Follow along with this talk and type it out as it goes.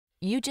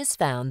You just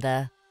found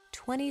the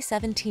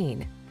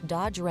 2017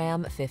 Dodge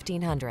Ram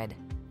 1500.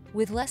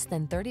 With less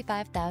than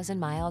 35,000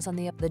 miles on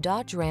the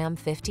Dodge Ram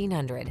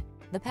 1500,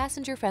 the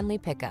passenger-friendly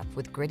pickup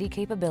with gritty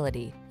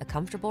capability, a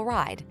comfortable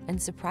ride, and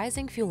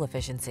surprising fuel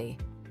efficiency.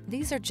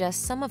 These are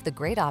just some of the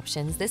great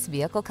options this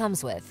vehicle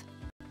comes with: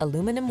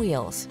 aluminum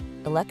wheels,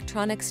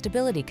 electronic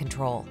stability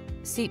control,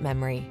 seat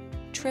memory,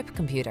 trip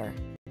computer,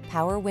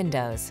 power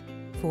windows,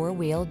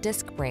 four-wheel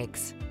disc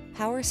brakes,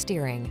 power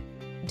steering.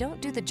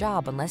 Don't do the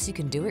job unless you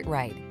can do it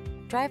right.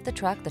 Drive the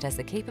truck that has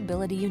the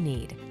capability you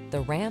need,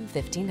 the Ram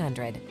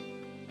 1500.